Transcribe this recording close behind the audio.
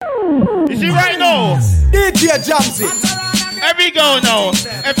You see right now? DJ Jamzy. Every go now.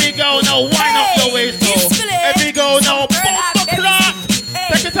 Every go now. Wind up your waist now. Every go now. Bump the clock.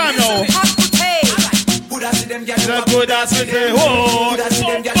 Take your time now. The good as we say. Whoa. Take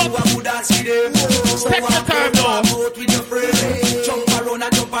your time now.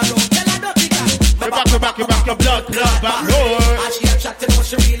 You back your blood clot back roar.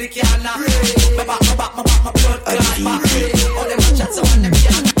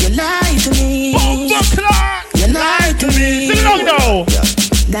 You lie to me. You lie to me. Sing along now.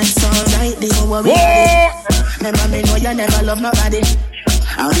 That's alright, don't worry. Remember me know you never love nobody.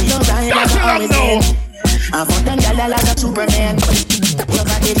 I'll be alright, I'm always there. I want them gyal like a Superman. Your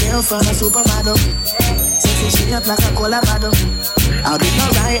body built for a supermodel. Sexy shape like a cola bottle. I'll be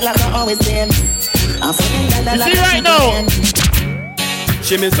alright like I always been. I want them gyal like a Superman.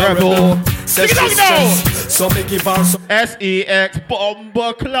 She means rebel. Says she's stressed, so me give her some SEX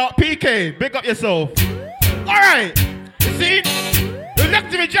Bomber Clock Peekay. Big up yourself. Alright. You see? You're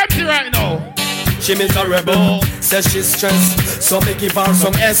next to me Jamzy right now. She means a rebel. Says she's stressed, so me give her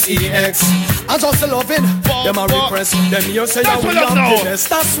some SEX. I just loving them a repress. Them you say I will love this.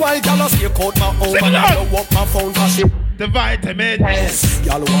 That's why y'all stick out my home and I don't walk my phone cause she the vitamin S.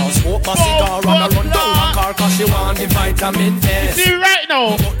 Y'all want smoke my cigar and I run down my car cause she want the vitamin S. You see right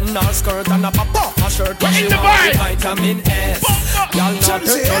now? Button her skirt and a pop off her shirt cause she want the vitamin S. Y'all not hurt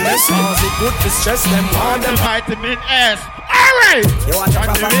your less cause it good to stress them want the vitamin S. Alright! You want to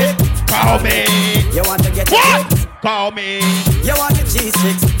proper it? Call me. You want to get what? Call me. You want the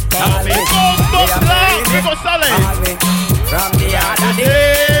G6? Call me. We go solid. From the other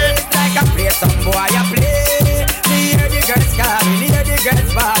day, it's like a play some boy I play. Me hear the girls calling, hear the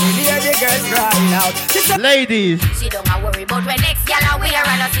girls bawling, hear the girls crying out. Ladies, she don't worry about when next y'all are wear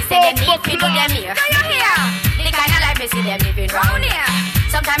and us say they need to do them here. Do you hear? The kind of life we see them living round here.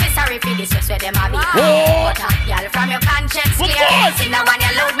 Sometimes it's sorry for this just where them are behind. But y'all from your conscience clear. See now when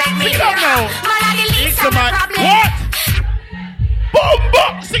you load make me clear. Man are the least of my problem. What?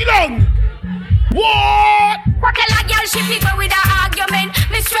 Boom, sing along. What? Fuck a lot, girl, she pick up with her argument.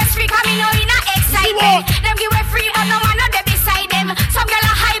 Me stress free coming out in a excitement. Them give away free, but no man not there beside them. Some girl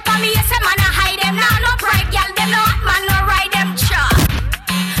a hype on me, yes, a man a hide them. Nah, no pride, girl, them no hot man, no ride them, cha.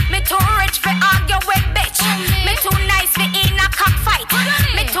 Me too rich for argue with bitch. Me too nice for in a cockfight.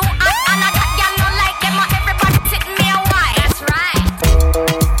 Me too hot, and a that girl no like them. Everybody sitting me a while. That's right.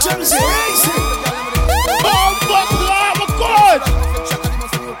 Jamzy, God.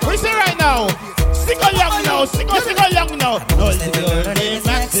 What you say right now? Sing along now, sing along now.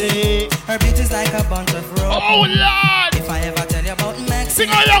 Her beat is like a bunch of roses. Oh Lord! If I ever tell you about Maxi, sing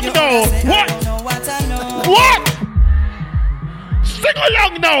along now. What? I know what I know. What? Sing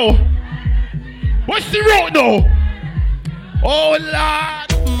along now. What's the road now? Oh Lord!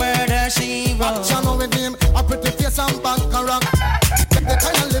 Murder she wrote. Action with him, a pretty face and back rock. The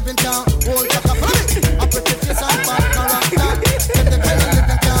kind of living town, old chaka for me. A pretty face and back rock. The kind of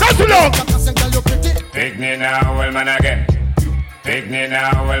living town. That's too long. Pick me now, well man again. Pick me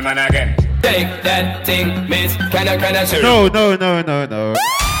now, well man again. Take that thing, miss. Can I show No.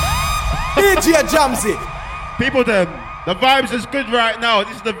 DJ Jamzy. People them, the vibes is good right now.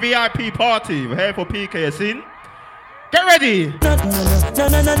 This is the VIP party. We're here for Peekay, you seen? Get ready. Not in the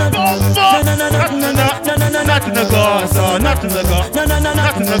Gaza, not in the Gaza, not in the Gaza, not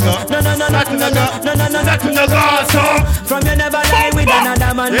in the Gaza. From you never lie with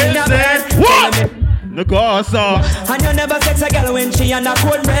another man in the bed. What? The Gaza. And you never sex a girl when she and a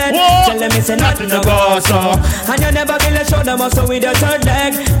cold bread. Tell them it's a not in the Gaza. And you never feel a shoulder muscle with your third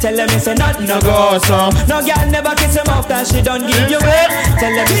leg. Tell them it's a not in the Gaza. No girl never kiss him off that she don't give you it.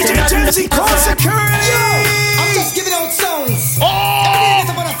 Tell them it's a not in the Gaza. I'm just giving out songs. Oh! Every day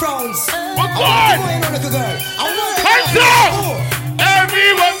it's about a frowns. Oh God! Hands up!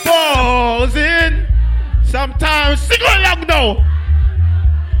 Everyone falls in. Sometimes sing along now.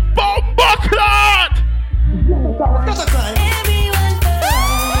 Bomba clot! That's a crime. Everyone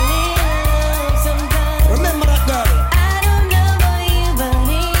falling sometimes. Remember that girl. I don't know about you, but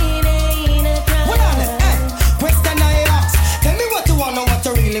it ain't a crime. What on it? Question I ask. Tell me what you wanna, what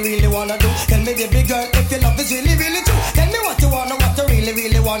you really wanna do. Tell me, baby girl, if your love is really true. Tell me what you wanna, what you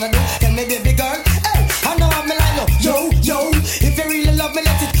really wanna do. Tell me, baby girl, hey, I know I'm like, no, yo. If you really love me,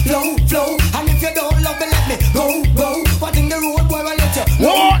 let it flow. And if you don't love me, let me go. What in the road, boy, I let you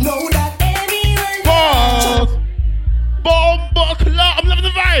know that. Everyone Pause. Bomba clot. I'm loving the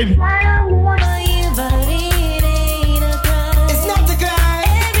vibe. I don't know about you, but it ain't a crime. It's not the guy.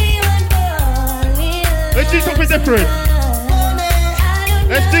 Everyone falling. Let's do something different.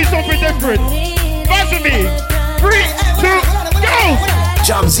 Let's do something different. Dance with me. 3, 2, go.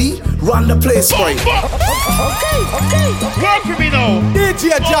 Jamzy, run the place for it. Okay. Work for me now.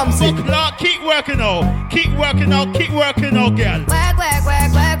 DJ Jamzy. Keep working now. Keep working now, girl.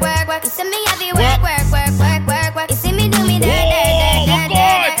 Work. You see me have you work. You see me do me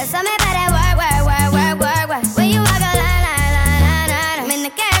that. You saw me better work. When you walk a line. I'm in the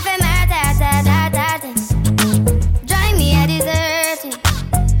cafe, my ta. Drive me a dessert.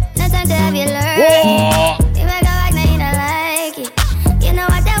 No time to have you learn. You make a like, now you don't like it. You know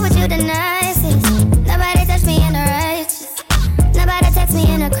I dealt with you the nicest. Nobody touched me in the righteous. Nobody text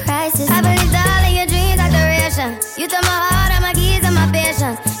me in a crisis. I believed all of your dreams are duration. You took my heart, all my keys, and my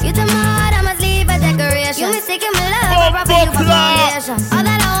patience. You took my heart, I must leave a decoration. You mistaken my love, I brought you for foundation. All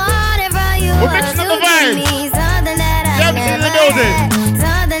that I wanted from you was to give me something that I never had.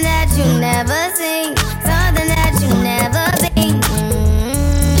 Something that you never seen. Something that you never been.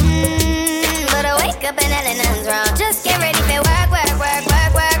 But I wake up and nothing's wrong. Just get ready for work. You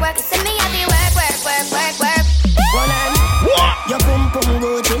see me, I be work. Your pum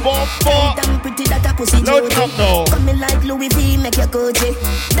Gucci. Tight and pretty that a pussy Jody. Coming like Louis V, make your Gucci.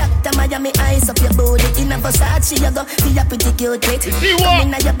 Dr. Miami eyes up your booty. In a Versace, you go be a pretty cute trick.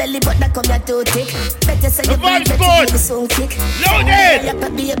 Come in your belly, but that come your too thick. Better say you be so kick. Loaded. Your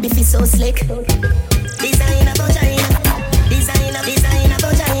baby feel so slick. Designer vagina.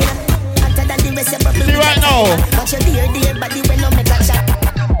 Hotter than the rest of your bubble. Right now. Watch your dear body when no make a shot.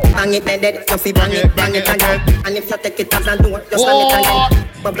 Bang it, dead, you fi bang it again. And if you take it as a door, you slam it again.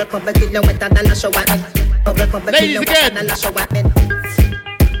 Bubble till you wetter than a shower head. Bubble till you wetter than a shower head.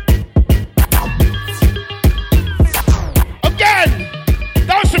 Again!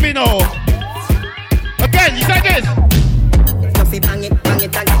 Dance to me now! Again, you say this! You fi bang it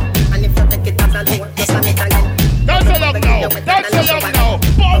again. And if you take it as a door, you slam it again. Dance along now!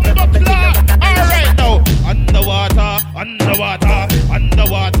 Bomb the clock! Alright now! Underwater,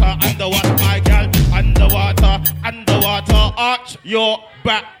 my girl. Underwater, arch your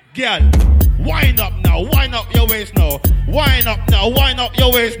back, girl. Wind up now, wind up your waist now. Wind up your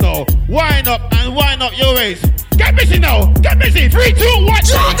waist now. Wind up your waist. Get busy now, 3, 2, 1,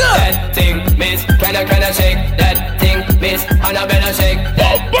 shake that thing, miss. Kinda shake that thing, miss. And I better shake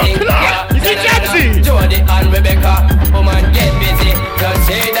that thing. You see Jamzy? Jody and Rebecca, woman, get busy. Just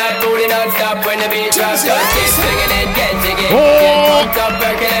shake that booty non-stop when the beat drops. Just keep swinging it, get jiggy. Get pumped up,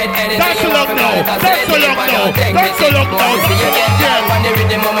 percolate anything. That's so long now. See you get down on the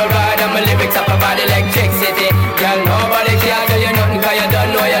rhythm of my ride and my lyrics up about electricity. Girl, nobody can do you nothing 'cause you don't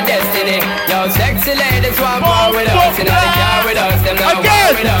know your destiny. Yo, sexy ladies want more with us, you know they care with us, them not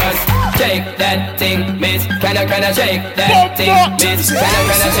war with us. Shake that thing, miss. Kinda shake that thing, miss.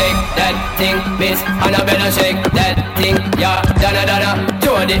 Kinda shake that thing, miss. And I better shake that thing, yeah. Donna,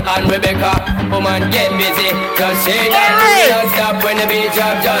 Jody and Rebecca, woman, get busy. Just shake that thing non-stop when the beat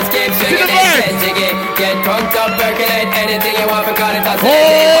drop. Just keep swinging it, get jiggy. Get pumped up, percolate anything you want, because it's a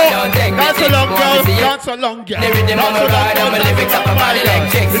thing. That's so long, girl. The rhythm of my ride and my lyrics up about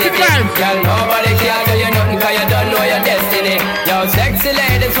electricity. Girl, nobody can do you nothing 'cause you don't know your destiny. Yo, sexy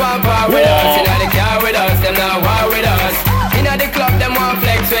ladies want power with us. You know they care with us, them not war with us. You know the club, them want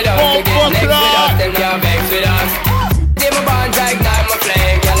flex with us. They get next with us, them can't vex with us. They my bond ignite my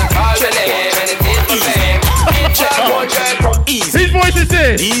flame. Girl, I call the name and it is for fame. His voice is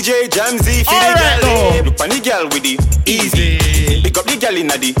this. DJ Jamzy, feel Alright, the girl. Look on the girl with the easy. Pick up the girl in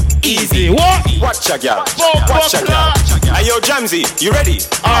the easy. What? Watch a girl. Watch a girl. Hey yo, Jamzy, you ready?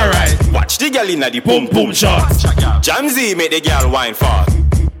 Alright. Watch the girl in the boom shot. Jamzy make the girl wine fast.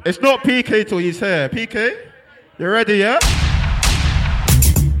 It's not Peekay till he's here. Peekay, you ready, yeah?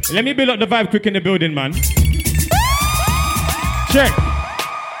 Let me build up the vibe quick in the building, man. Check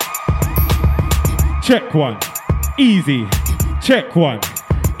one. Easy. Check one.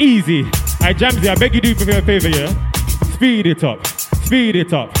 Easy. Alright, Jamzy, I beg you do me a favor, yeah? Speed it up.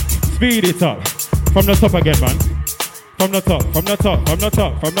 From the top again, man. From the top.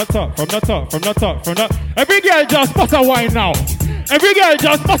 Every girl just bust a wine now.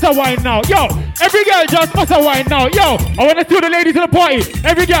 Yo, every girl just bust a wine now. Yo, I want to see the ladies in the party.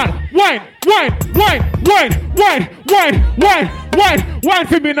 Every girl, wine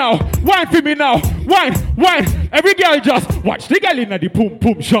for me now. Wine. Every girl just watch the girl in the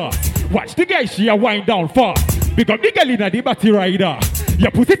boom shot. Watch the girl, she a wind down fast. Pick up the girl in the batty rider.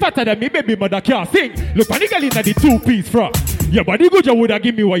 Your pussy fatter than me, baby mother can't sing. Look on the girl in the 2-piece frock. Your body good, you woulda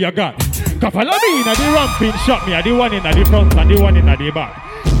give me what you got. Cause follow me in the ramping shot. Me a the one in the front and the one in the back.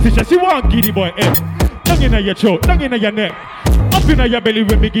 She want giddy boy head. Down in your throat, down in your neck. Up in your belly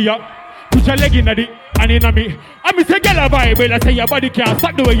when me give you. Put your leg in the And in me, I me say girl a vibe. I say your body can't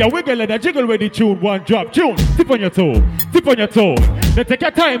stop the way you wiggle and jiggle with the tune. One drop tune. Tip on your toe. Tip on your toe. Then take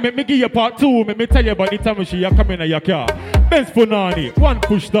your time. Make me give you part two. Make me tell you about the time when she come in your car. Benz Funani. One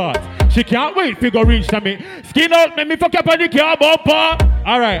push start. She can't wait to go reach to me. Skin out. Make me fuck up on the car bumper.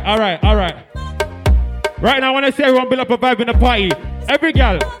 Alright. Right now I want to say everyone build up a vibe in the party. Every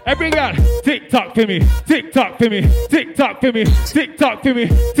girl, tick tock for me, tick tock for me, tick tock for me, tick tock for me,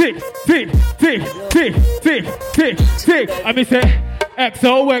 tick. I me say,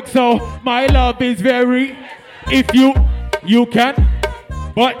 XOXO, my love is very. If you can,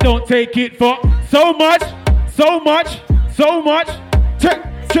 but don't take it for so much. Check.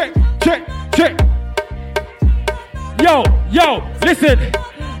 Yo, listen.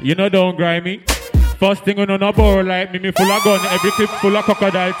 You know don't grind me. First thing on a board like me full of gun, every clip full of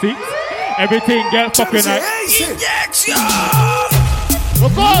crocodile teeth. Everything get fucking like injection. Of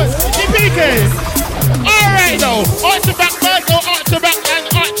course, it's Peekay. Alright though, arch your back, my girl, arch your back and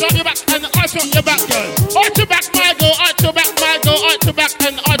arch up your back and arch up your back, girl. Arch your back, my girl, arch your back, my girl, arch your back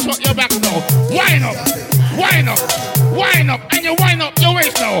and arch up your back now. Wind up, and you wind up your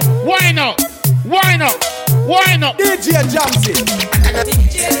waist now. Wind up. DJ Jamzy.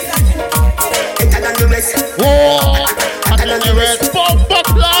 Whoa, the rest.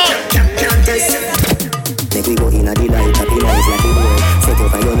 Make we go in a delight, happy nights like the world. Set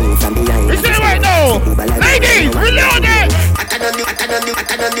up on your knee from behind. Listen right now, ladies, reload it.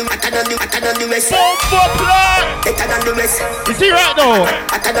 You see right now.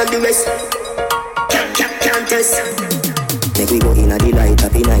 Make we go in a delight,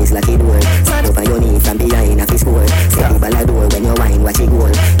 happy nights like it world. Set up on your knee from behind, happy score. Set the ball a door when you wine, watch it goal.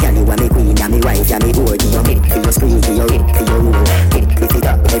 Girl, you are me queen, you are me wife, you are me board. You hit for your screen, for your hit, for your roll. Hit, lift it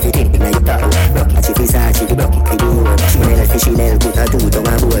up, everything, now you talk. Rock, catch it, Versace, the block, I do roll. Chanel, put her two tongue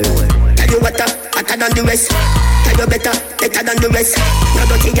a bowl. Tell you what, hotter than the rest. Tell you better than the rest. No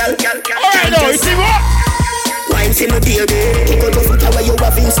dirty girl. Alright now, you see what? Wine see me baby. Kick out your foot away, you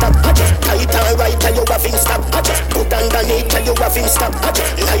have in stop. Just tight and right, tell you have in stop. Just put underneath, tell you have in stop.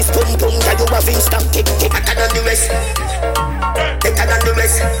 Just nice pum pum, tell you have in stop. Kick, hotter than the rest. Better than the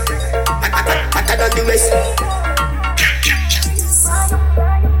rest. Hotter than the rest.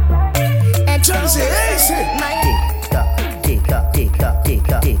 Jamzy,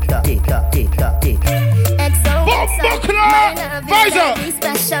 XO,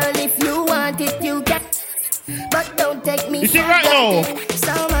 special if you want it, you get. But don't take me. You see right now.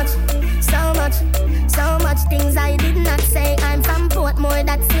 So much things I did not say. I'm from Portmore,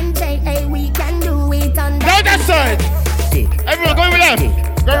 that's in JA. We can do it on that side. Everyone go left,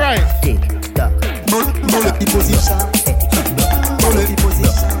 go right.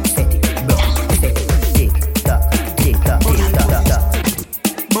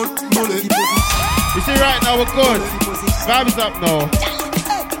 You see right now we're good. Vibes up now.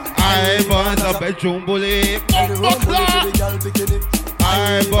 I want a bedroom bully.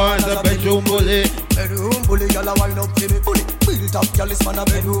 I want a bedroom bully. Bedroom bully, y'all a wine up to me. Built up, y'all is man a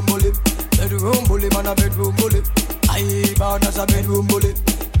bedroom bully. Bedroom bully, man a bedroom bully. I born as a bedroom bully.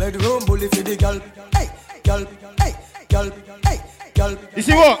 Bedroom bully for the girl. Hey, girl, hey, girl, hey, girl. You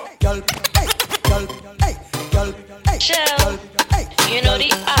see what? Girl, hey, girl, hey, girl, hey, girl, hey. You know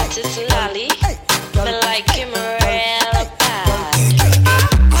the artist Lolly. Me like him real bad.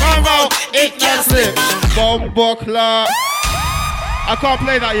 Come out, it's not slip. Bombo Clark. I can't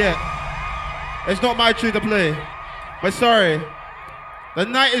play that yet. It's not my tune to play. But sorry. The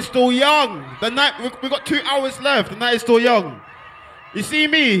night is still young. We got 2 hours left. The night is still young. You see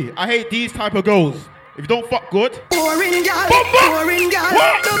me? I hate these type of girls. If you don't fuck good. Boring girl. Boring girl.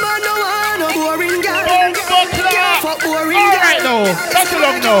 What? No man no want no boring girl. Bombo Clark. Fuck boring girl. Alright now. That's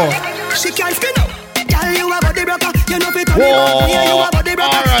along now. She can't spin up. Girl, you a body broker. You know fi turn it up. Yeah, you a body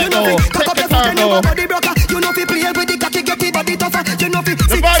broker. Alright, you know no. fi cock up Take your your foot time, and you no. a body broker. You know fi play with the cocky, get the body tougher. You know fi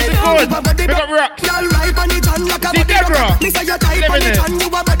The vibes is good. Pick up rocks. Girl, right on it and like a See body Deborah. broker. Me say you tight on it and you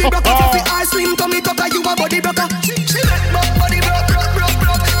a body broker. You fi ice cream, come it up like you a body broker. She make body broke.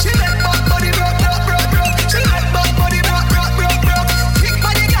 She make body broke. She make body broke. Big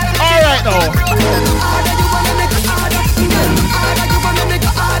body girl. Alright now. Harder you wanna make it harder. Harder you wanna make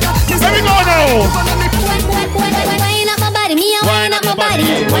it harder. Here we go now. Wind up my body, me a wind up my body.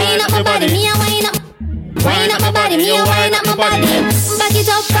 Wind up my body, me a wind up. Wind up my body, me a wind up my body. Back it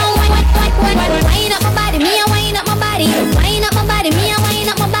up from wind up my body, me a wind up my body. Wind up my body, me a wind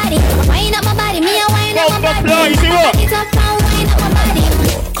up my body. Wind up my body, me a wind up my body. You see what? Back it up from wind up my body.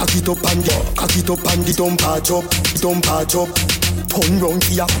 Cock it up and the dump patch up. Turn round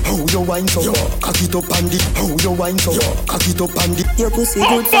here, how you wine so? Cock it up and how you wine so? Cock it up and your pussy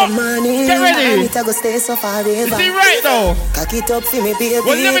good for money. Get ready. It a go stay so forever. Is he right though? Cock it up for me, baby.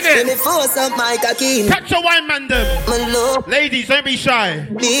 We're living it. Let me force up my cocky. Catch your wine, man, them. My love. Ladies, don't be shy.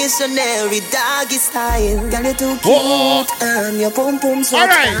 Missionary doggy style. Girl, you too cute. And your pum pum so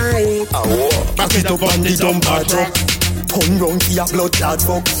tight. Cock it up and the dump patch up. Turn round here, blood clot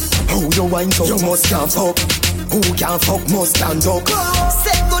fuck. How you wine so? You must can't fuck. Who can fuck must stand up.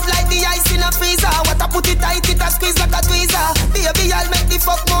 Say good like the ice in a freezer. What I put it tight, it a squeeze like a tweezer. Baby, I'll make the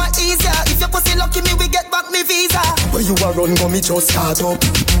fuck more easier. If your pussy lucky me, we get back me visa. When you are run, go me just start up.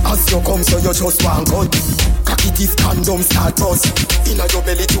 As you come, so you just want gun. Cocky teeth condom start bust. Inna your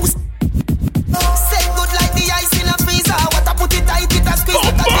belly juice. Say good like the ice in a freezer. What I put it tight, it a squeeze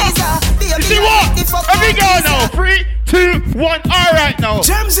like a tweezer. Baby, see what? Here we go now. 3, 2, 1. All right now.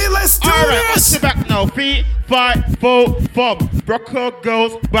 Jamzy, let's do all right, this. All right, back now. 3, 5, 4, thumb. Rocker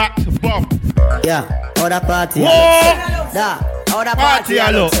goes back to bum. Yeah, all the party. Da, all the party.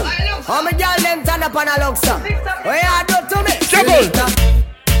 I look. How many girls them turn up on a look, sir? What you do to me? Juggle.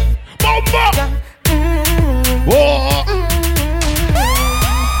 Bomba. Whoa.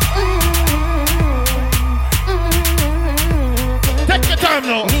 Take your time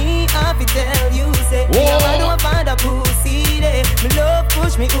now. Me have to tell you, say, I don't find a pussy there. Me love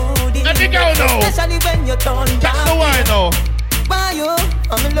push me hoodie. Let me go now. Especially when you turn down. That's the wine now. Why you?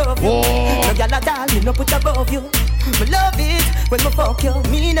 I'm in love you. No girl at all, me no put above you. Me love it when me fuck you.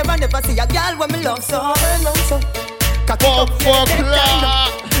 Me never see a girl when me love so. Turn round so. Cocky up,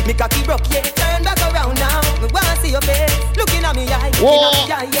 yeah. Me cocky broke, yeah. Turn back around now. Me wanna see your face. Looking at me eye. Looking at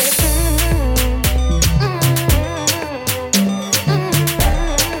me eye, yeah.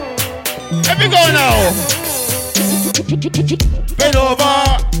 Let me go now. Bend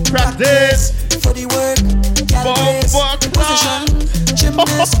over, practice for the work.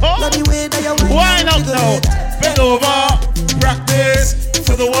 Wine up now. Bend over, practice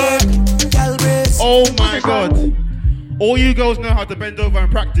for the work. Oh my God. All you girls know how to bend over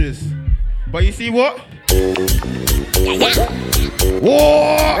and practice. But you see what?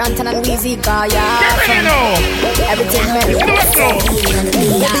 Whoa! Rantan and Weezy car, yeah. Get ready now. Everything ready.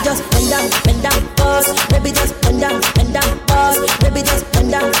 Baby just bend down, pause. Baby just bend down, pause. Baby just bend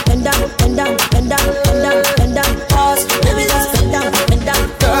down, pause. Baby just bend down, pause.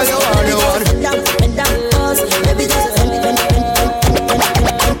 Girl, you are the one. Bend down, pause. Baby just bend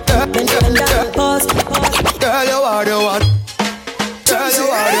down, pause. Girl, you are the one. Girl, you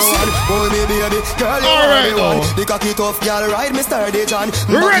are the one. Oh, baby, girl, you are the one. The cocky tough girl, ride me sturdy John.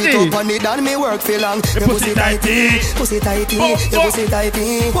 Back it up on it and me work for long. Your pussy tighty, pussy tighty, your pussy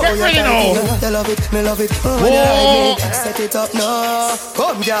tighty. Oh, you tighty, you love it, me love it. Oh, when you ride me, set it up now.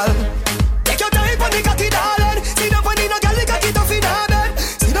 Come, girl. Take your time on the cocky, darling. Sit up on the girl, the cocky tough in her bed.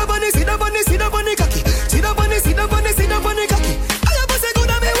 Sit up on the, sit up on the, sit up on the cocky. Sit up on the, sit up on the, sit up on the cocky. I have pussy good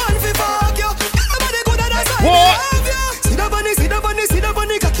and me want to fuck you. Everybody good and that's why I love you. Sit up on the, sit up on the, sit up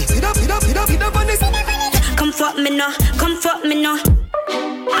on the cocky. Sit up, sit up, sit up, sit up on the. Comfort me now, comfort me now.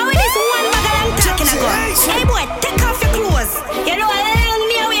 How is this one bag I'm talking about? Hey boy, take off your clothes. You know I long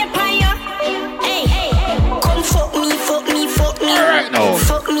me away upon you. Hey, come fuck me, fuck me, fuck me. Alright now.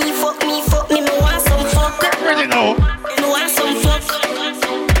 Fuck me, fuck me, fuck me. Me want some fuck. Get ready now. Me want some fuck.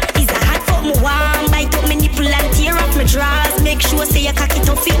 Is a hot fuck me warm. Bite up me nipple and tear off my drawers. Make sure say your cocky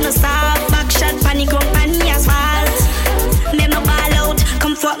don't fit no soft. Back shot, panic up, panic asphalt. Make me ball out.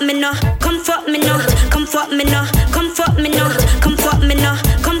 Comfort me now, comfort me now. Comfort me now, comfort me now, comfort me now,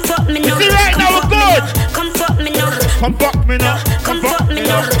 comfort me now. See right now, we're good. Comfort me now, comfort me now, comfort me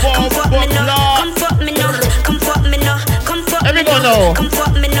now, comfort me now, comfort me now, comfort me now, comfort me now,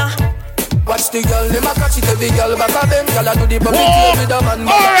 comfort me now. Watch the girl, them a catch it every girl back of them. Girl a do the puppy tail with a man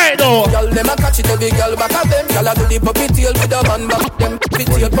back. Alright though. Girl, them a catch it every girl back of them. Girl a do the puppy tail with a man back. Them puppy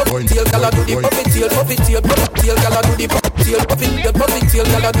tail, puppy tail. Girl a do the puppy tail, puppy tail, puppy tail. Girl a do the puppy tail, puppy tail, puppy tail.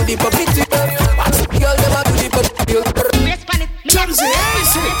 Girl a do the puppy tail. Watch the girl, them a do the puppy tail. Jamzy,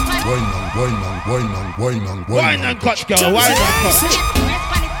 wine and cut, girl, wine and cut.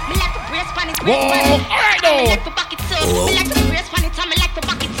 Whoa, alright though. Me like to back it too. Me like to brace pan it and me like to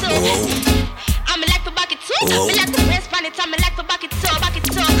back it too. Me like to back it too. Me like to brace pan it and me like to back it too. Back it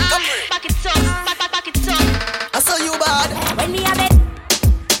too. Back it too. Back it too. I saw you bad. When we have it.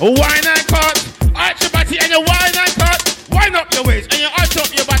 Wine and cut. Arch your body and your wine and cut. Wind up your waist and you arch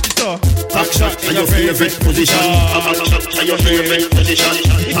up your body so. Back shot in your favorite position. Back shot in your favorite position.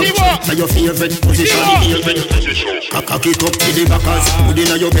 You see what? Now your favorite position. Cock it up to the backers. Put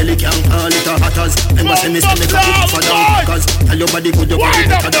in your belly, can't call it a hatters. Remember say me say me cock it up for down. Cause tell your body good, your body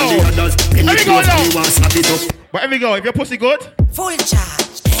better than the others. Any clothes you want, slap it up. But here we go, if your pussy good. Full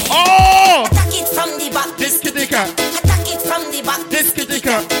charge. Oh! Attack it from the back. This kitty cat. Attack it from the back. This kitty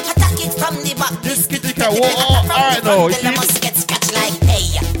cat. Attack it from the back. This kitty cat. Whoa, alright now. Then I must get scratched like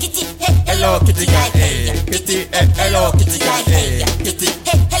hey, kitty, hey, hello kitty cat. Hey, kitty, hello kitty cat. Hey, kitty,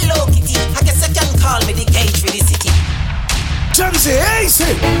 hey, hello kitty. I guess I can call me the cage for the city. Jamzy, hey,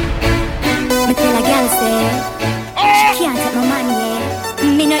 say. Me tell a girl say, she can't take my money.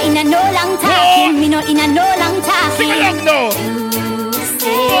 Yeah. Me no in a no long talking. Me no in a no long talking. Sing along now.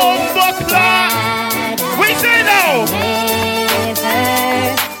 We say now.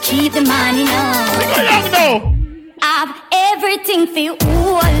 Never keep the money now. Sing along now. I've everything for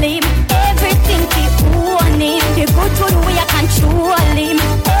all him. Everything for all him. The good to the way I control him.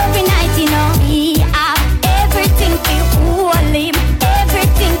 Every night you know me have everything for all him.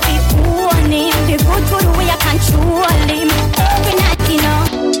 Everything for all him. The good to the way I control him. Every night you know.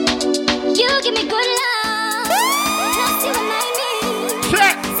 You give me good love. Plus you remind me.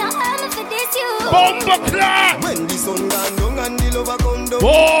 Check. So I'm for this you. Bomba clap. When the sun gone down and the lover come down.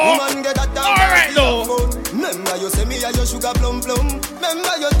 Whoa. Get that down. Alright now. Remember you say me a your sugar plum plum.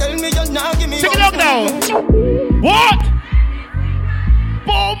 Remember you tell me you now give me. Sing along now. What?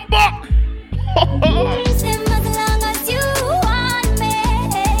 Bomba.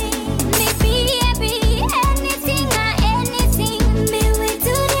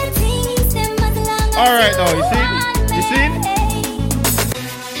 Alright now, you see? You see?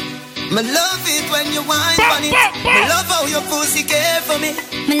 Me love it when you whine funny. Me love how your pussy care for me.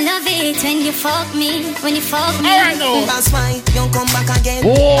 Me love it when you fuck me. When you fuck me. Alright now. That's why you come back again.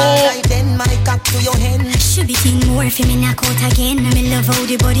 Whoa. Alright then, my cock to your hand. Should be seen more for me knock out again. Me love how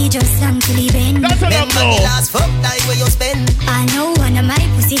the body just long to leave in. That's what I'm Remember the last fuck die where you spend. I know one of my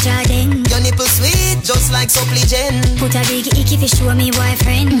pussy Jordan. Your nipple sweet just like supply gen. Put a big icky if you show me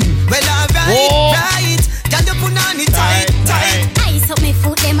boyfriend. Well alright, right. Can you put on it tight, tight? Ice up me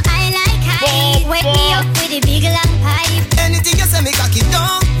foot them I like high. Wet me up with a big long pipe. Anything you say me cocky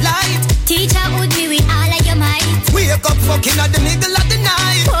don't light. Teacher would be with all of your might. Wake up fucking at the middle of the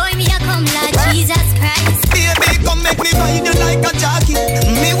night. Boy me a come like Jesus Christ. Baby come make me ride you like a jockey.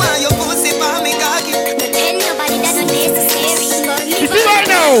 Me want your pussy for me cocky. Don't tell nobody that no necessary. But me You see right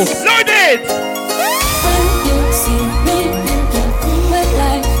now? Load it. When you see me, wet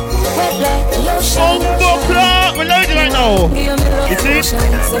like the ocean. Bomba clap. We're loaded right now. You see?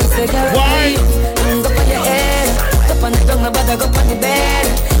 Why? Go on your head, up on the tongue, but I go on the bed.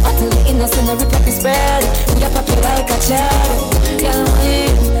 Until the innocent rip up his spread. You pop you like a child. Go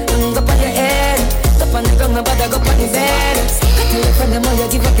on your head, up on the tongue, but I go on the bed. Tell your friend the more you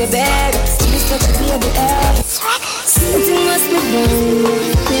give up your bed. You start to feel the air. Something must be wrong.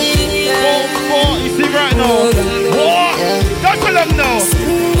 Bomba. You see right now? What? That's what I'm now.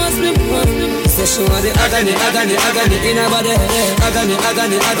 Must be wrong. Say she want the agony in her body. Agony.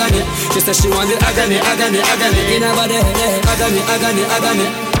 She said she want the agony in her body. Agony.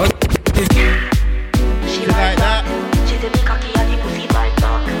 She like that. She said me cocky and the pussy bite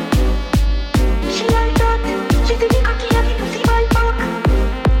back. She like that. She said me cocky and the pussy bite back.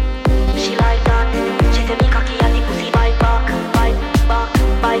 She like that. She said me cocky and the pussy bite back.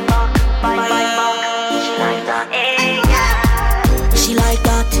 Bite back. She like that. She like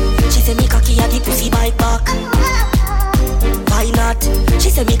that. She said me cocky and the pussy bite back. Why not? She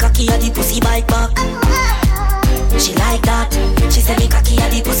said me cocky and the pussy bite back. She like that. She said me cocky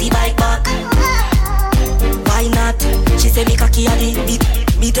and the pussy bite back. Why not? She said me cocky and the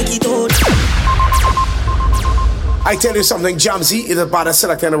me take it out. I tell you something, Jamzy is the baddest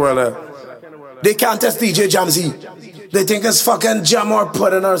selector in the world. They can't test DJ Jamzy. They think it's fucking jam or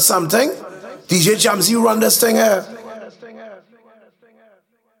pudding or something. DJ Jamzy run this thing here.